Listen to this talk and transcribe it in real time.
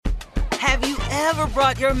Have you ever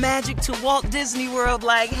brought your magic to Walt Disney World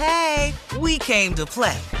like, hey, we came to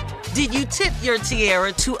play? Did you tip your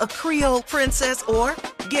tiara to a Creole princess or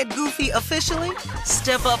get goofy officially?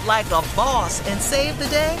 Step up like a boss and save the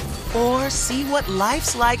day? Or see what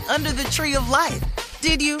life's like under the tree of life?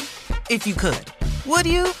 Did you? If you could. Would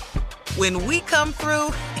you? When we come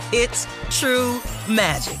through, it's true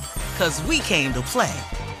magic. 'Cause we came to play.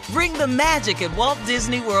 Bring the magic at Walt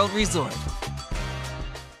Disney World Resort.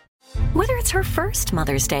 Whether it's her first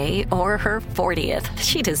Mother's Day or her 40th,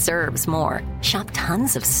 she deserves more. Shop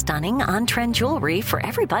tons of stunning on-trend jewelry for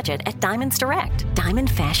every budget at Diamonds Direct. Diamond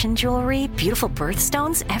fashion jewelry, beautiful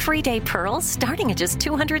birthstones, everyday pearls starting at just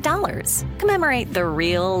 $200. Commemorate the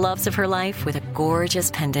real loves of her life with a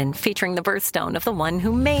gorgeous pendant featuring the birthstone of the one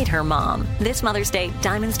who made her mom. This Mother's Day,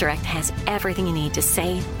 Diamonds Direct has everything you need to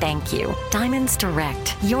say thank you. Diamonds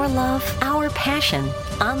Direct. Your love, our passion.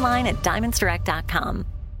 Online at diamondsdirect.com.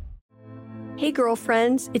 Hey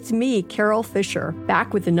girlfriends, it's me, Carol Fisher,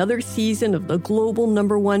 back with another season of the global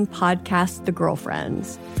 #1 podcast, The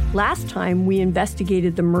Girlfriends. Last time, we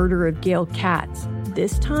investigated the murder of Gail Katz.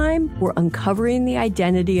 This time, we're uncovering the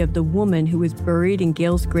identity of the woman who was buried in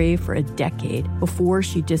Gail's grave for a decade before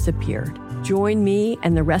she disappeared. Join me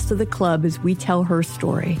and the rest of the club as we tell her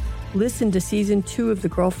story. Listen to Season 2 of The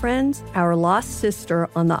Girlfriends, Our Lost Sister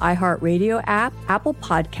on the iHeartRadio app, Apple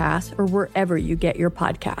Podcasts, or wherever you get your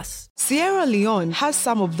podcasts. Sierra Leone has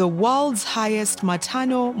some of the world's highest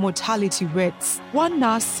maternal mortality rates. One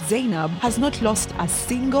nurse, Zainab, has not lost a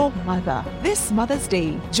single mother. This Mother's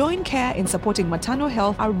Day, join CARE in supporting maternal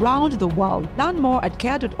health around the world. Learn more at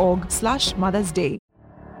care.org/Mother's Day.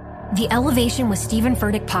 The Elevation with Stephen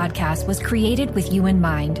Furtick podcast was created with you in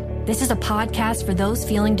mind. This is a podcast for those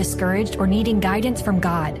feeling discouraged or needing guidance from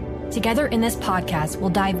God. Together in this podcast, we'll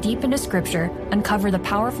dive deep into Scripture, uncover the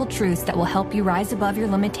powerful truths that will help you rise above your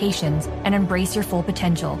limitations and embrace your full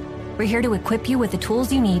potential. We're here to equip you with the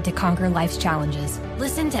tools you need to conquer life's challenges.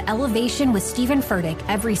 Listen to Elevation with Stephen Furtick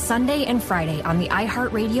every Sunday and Friday on the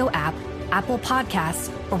iHeartRadio app, Apple Podcasts,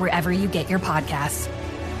 or wherever you get your podcasts.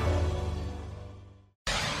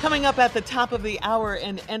 Coming up at the top of the hour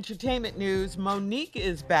in entertainment news, Monique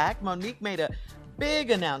is back. Monique made a big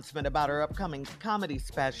announcement about her upcoming comedy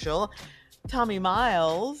special. Tommy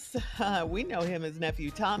Miles, we know him as Nephew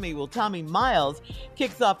Tommy. Well, Tommy Miles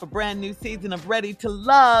kicks off a brand new season of Ready to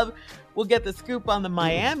Love. We'll get the scoop on the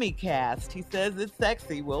Miami cast. He says it's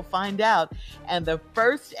sexy. We'll find out. And the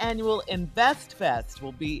first annual Invest Fest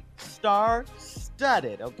will be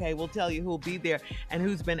star-studded. Okay, we'll tell you who'll be there and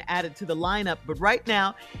who's been added to the lineup. But right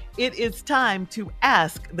now, it is time to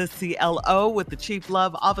ask the CLO with the Chief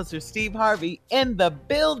Love Officer, Steve Harvey, in the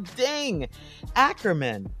building.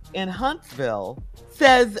 Ackerman in Huntsville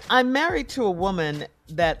says, I'm married to a woman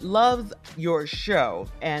that loves your show,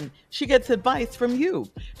 and she gets advice from you.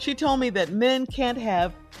 She told me that men can't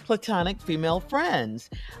have platonic female friends.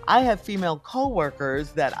 I have female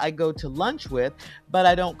coworkers that I go to lunch with, but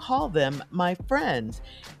I don't call them my friends.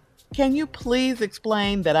 Can you please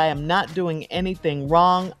explain that I am not doing anything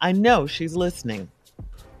wrong? I know she's listening.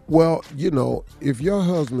 Well, you know, if your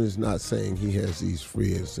husband is not saying he has these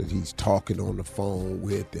friends that he's talking on the phone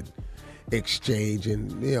with and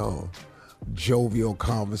exchanging, jovial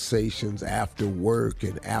conversations after work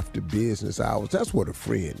and after business hours, that's what a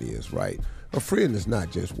friend is, right? A friend is not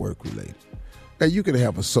just work related. Now, you can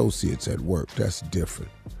have associates at work. That's different.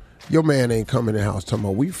 Your man ain't coming in the house talking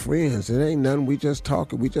about, we friends. It ain't nothing. We just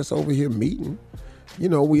talking. We just over here meeting.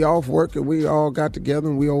 We off work and we all got together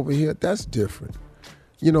and we over here. That's different.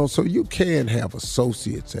 So you can have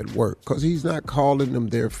associates at work because he's not calling them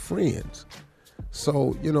their friends.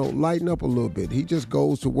 So, lighten up a little bit. He just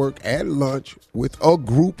goes to work at lunch with a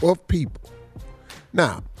group of people.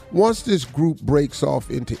 Now, once this group breaks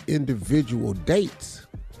off into individual dates,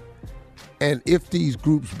 and if these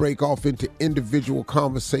groups break off into individual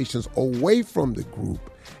conversations away from the group,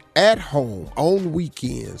 at home, on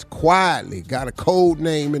weekends, quietly, got a code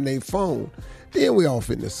name in their phone, then we off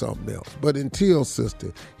into something else. But until,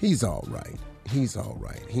 sister, he's all right. He's all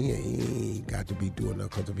right. He ain't got to be doing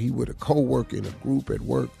that, because if he with a coworker in a group at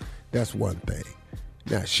work, that's one thing.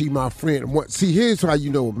 Now, she my friend. See, here's how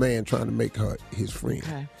you know a man trying to make her his friend.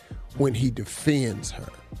 Okay. When he defends her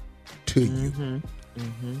to you.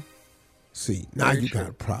 Mm-hmm. See, now you got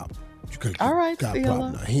a problem. All right, got a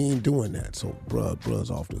problem. Now, he ain't doing that, so bruh's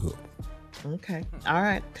off the hook. Okay. All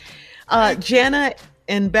right. Jana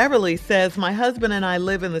in Beverly says, my husband and I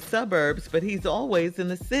live in the suburbs, but he's always in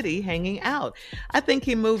the city hanging out. I think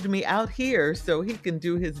he moved me out here so he can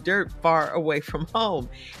do his dirt far away from home.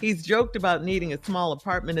 He's joked about needing a small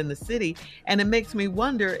apartment in the city, and it makes me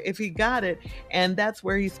wonder if he got it and that's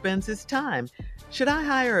where he spends his time. Should I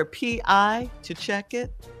hire a PI to check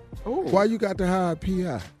it? Ooh. Why you got to hire a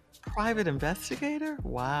PI? Private investigator?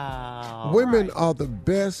 Wow. Women are the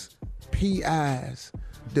best PIs,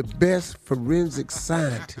 the best forensic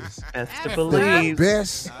scientists. Best to believe. The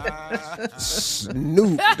best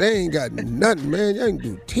snoop. They ain't got nothing, man. You ain't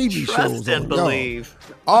do TV Trust shows and on believe.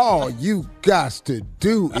 Y'all. All you got to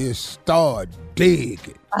do is start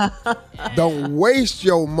digging. Don't waste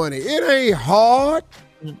your money. It ain't hard.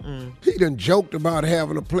 Mm-mm. He done joked about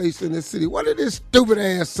having a place in the city. What did this stupid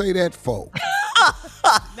ass say that for?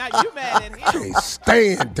 Now you mad at him. Can't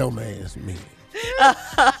stand dumbass me.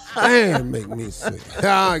 Damn, make me sick.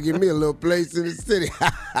 Give me a little place in the city.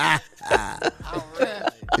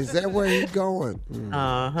 Is that where he going?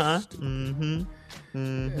 Uh-huh. Mm-hmm.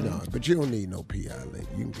 Mm-hmm. No, but you don't need no PI lady.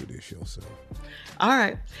 You can do this yourself. All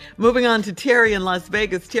right. Moving on to Terry in Las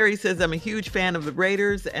Vegas. Terry says, I'm a huge fan of the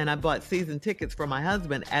Raiders, and I bought season tickets for my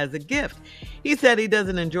husband as a gift. He said he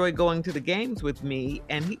doesn't enjoy going to the games with me,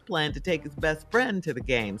 and he planned to take his best friend to the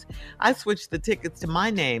games. I switched the tickets to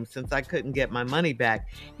my name since I couldn't get my money back.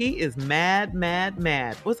 He is mad, mad,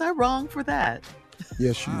 mad. Was I wrong for that?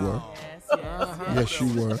 Yes, you were. Yes, you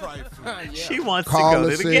were. She wants Carla to go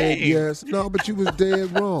to the said game. yes. No, but you was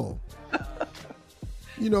dead wrong.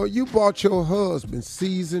 You know, you bought your husband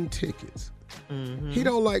season tickets. Mm-hmm. He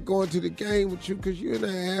don't like going to the game with you because you're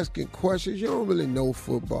not asking questions. You don't really know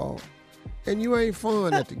football. And you ain't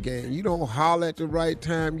fun at the game. You don't holler at the right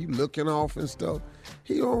time. You looking off and stuff.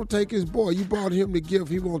 He don't take his boy. You bought him the gift.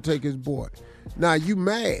 He won't take his boy. Now, you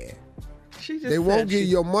mad. They won't give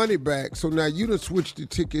your money back. So now you done switched the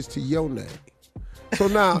tickets to your name. So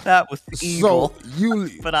now. That was evil.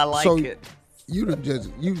 But I like it. You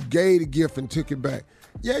gave the gift and took it back.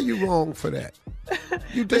 Yeah, you wrong for that.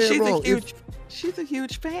 You damn wrong. She's a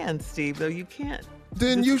huge fan, Steve, though you can't.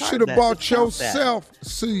 Then you should have bought yourself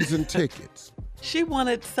season tickets. She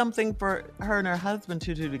wanted something for her and her husband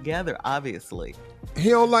to do together, obviously. He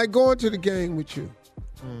don't like going to the game with you.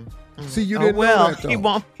 See, you didn't know that,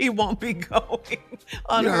 though. He won't be going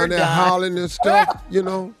on her dime. They're hollering and stuff, you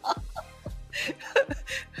know.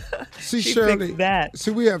 See, Shirley,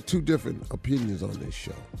 see, we have two different opinions on this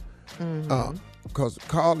show. Because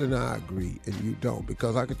Carl and I agree and you don't,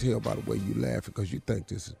 because I can tell by the way you laugh because you think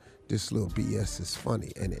this little BS is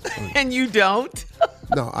funny and it ain't. And you don't?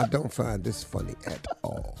 No, I don't find this funny at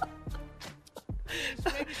all.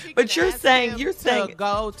 But you're saying to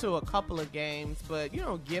go to a couple of games, but you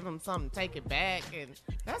don't give him something, take it back, and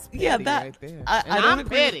that's petty right there. I'm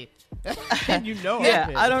petty. You know,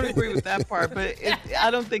 yeah, I don't agree with that part, but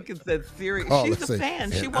I don't think it's that serious. She's a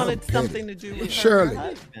fan. She wanted something to do with her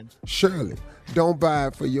husband. Shirley, don't buy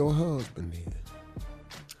it for your husband then.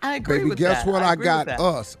 I agree with that. Baby, guess what? I got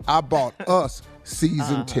us. I bought us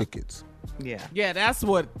season tickets. Yeah, that's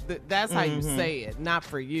how you say it. Not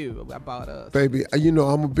for you, about us. Baby, you know,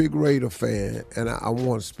 I'm a big Raider fan, and I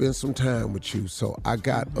want to spend some time with you, so I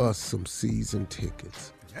got us some season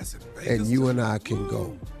tickets. And you and I can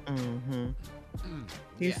go.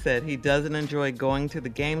 He said he doesn't enjoy going to the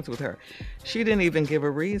games with her. She didn't even give a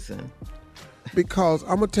reason. Because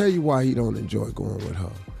I'm going to tell you why he don't enjoy going with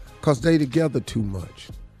her. Because they together too much.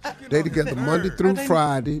 They together Monday through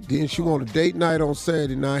Friday. Then she want a date night on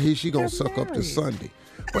Saturday night. She gonna suck up to Sunday.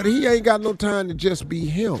 But he ain't got no time to just be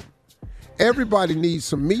him. Everybody needs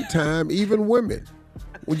some me time, even women.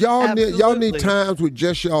 Well, y'all need times with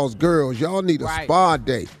just y'all's girls. Y'all need a spa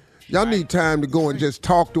day. Y'all need time to go and just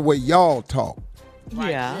talk the way y'all talk.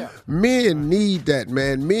 Yeah. Men need that,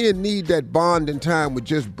 man. Men need that bonding time with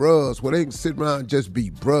just bros where they can sit around and just be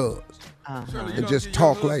bros. And just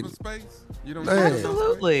talk like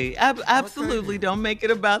absolutely. Absolutely. Don't make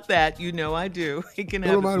it about that. You know I do. He can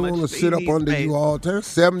have nobody want to sit up under you all the time.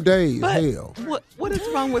 7 days, but hell. What is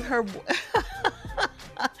wrong with her?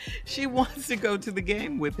 She wants to go to the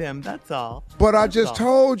game with him. That's all. But I just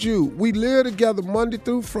told you, we live together Monday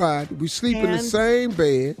through Friday. We sleep in the same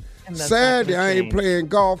bed. Saturday, I ain't playing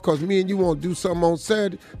golf because me and you want to do something on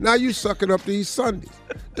Saturday. Now you sucking up these Sundays.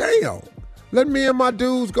 Damn. Let me and my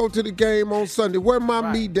dudes go to the game on Sunday. Where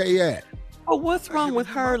my me day at? Oh, what's wrong with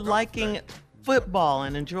her liking football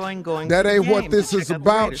and enjoying going to the game? That ain't what this is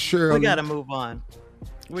about, Shirley. We got to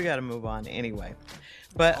move on. Anyway.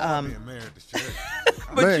 But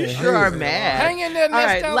but man, you sure are mad. Hang in there, all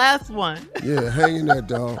right, last one. Yeah, hang in there,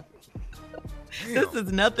 dog. This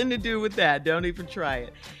has nothing to do with that. Don't even try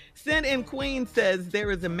it. Sin in Queens says,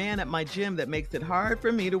 there is a man at my gym that makes it hard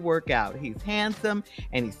for me to work out. He's handsome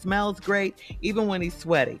and he smells great, even when he's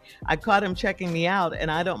sweaty. I caught him checking me out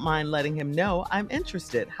and I don't mind letting him know I'm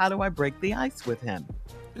interested. How do I break the ice with him?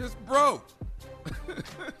 It's broke.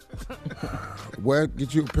 Well,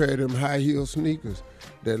 get you a pair of them high heel sneakers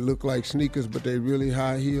that look like sneakers, but they really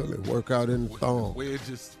high heel and work out in the thong.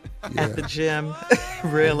 Wedges. Yeah. At the gym.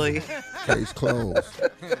 Really? Case closed.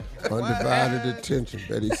 Undivided attention.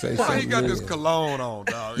 Bet he say something. He got this cologne on,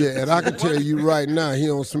 dog. Yeah, and I can tell you right now, he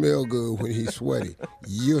don't smell good when he's sweaty.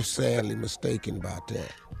 You're sadly mistaken about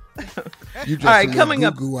that. You just all right, coming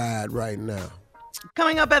up, goo-eyed right now.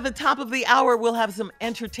 Coming up at the top of the hour, we'll have some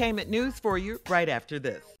entertainment news for you right after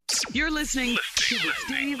this. You're listening to the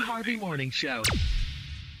Steve Harvey Morning Show.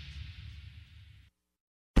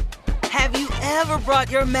 Have you ever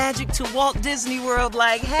brought your magic to Walt Disney World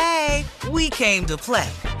like, hey, we came to play?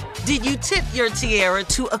 Did you tip your tiara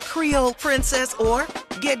to a Creole princess or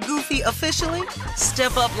get goofy officially?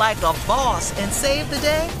 Step up like a boss and save the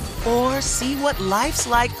day? Or see what life's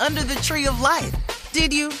like under the tree of life?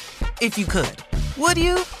 Did you? If you could. Would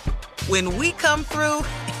you? When we come through,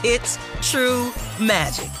 it's true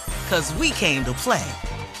magic. 'Cause we came to play.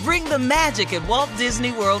 Bring the magic at Walt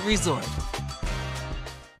Disney World Resort.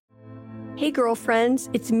 Hey girlfriends,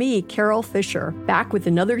 it's me, Carol Fisher, back with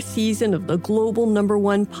another season of the global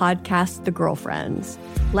 #1 podcast, The Girlfriends.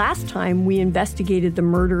 Last time, we investigated the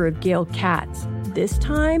murder of Gail Katz. This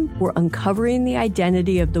time, we're uncovering the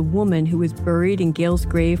identity of the woman who was buried in Gail's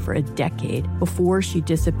grave for a decade before she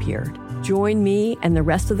disappeared. Join me and the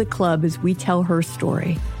rest of the club as we tell her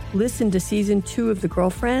story. Listen to Season 2 of The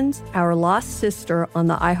Girlfriends, Our Lost Sister on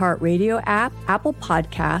the iHeartRadio app, Apple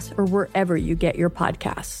Podcasts, or wherever you get your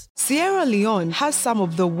podcasts. Sierra Leone has some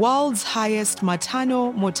of the world's highest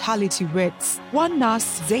maternal mortality rates. One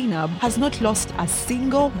nurse, Zainab, has not lost a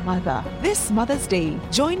single mother. This Mother's Day,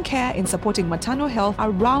 join CARE in supporting maternal health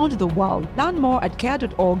around the world. Learn more at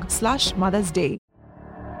care.org/Mother's Day.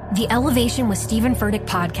 The Elevation with Stephen Furtick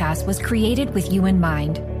podcast was created with you in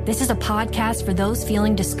mind. This is a podcast for those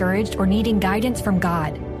feeling discouraged or needing guidance from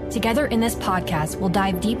God. Together in this podcast, we'll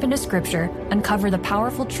dive deep into Scripture, uncover the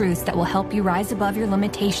powerful truths that will help you rise above your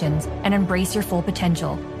limitations and embrace your full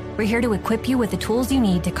potential. We're here to equip you with the tools you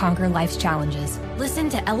need to conquer life's challenges. Listen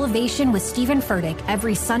to Elevation with Stephen Furtick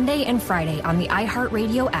every Sunday and Friday on the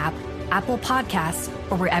iHeartRadio app, Apple Podcasts,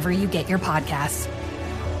 or wherever you get your podcasts.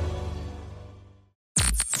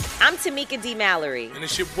 I'm Tamika D. Mallory. And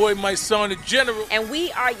it's your boy, my son, the General. And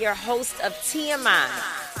we are your hosts of TMI.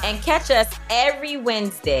 And catch us every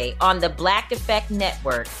Wednesday on the Black Effect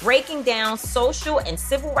Network, breaking down social and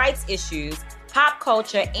civil rights issues, pop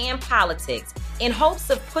culture, and politics in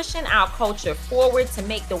hopes of pushing our culture forward to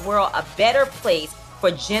make the world a better place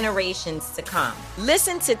for generations to come.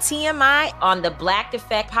 Listen to TMI on the Black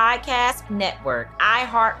Effect Podcast Network,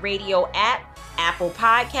 iHeartRadio app, Apple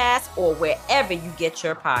Podcasts, or wherever you get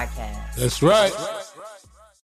your podcasts. That's right.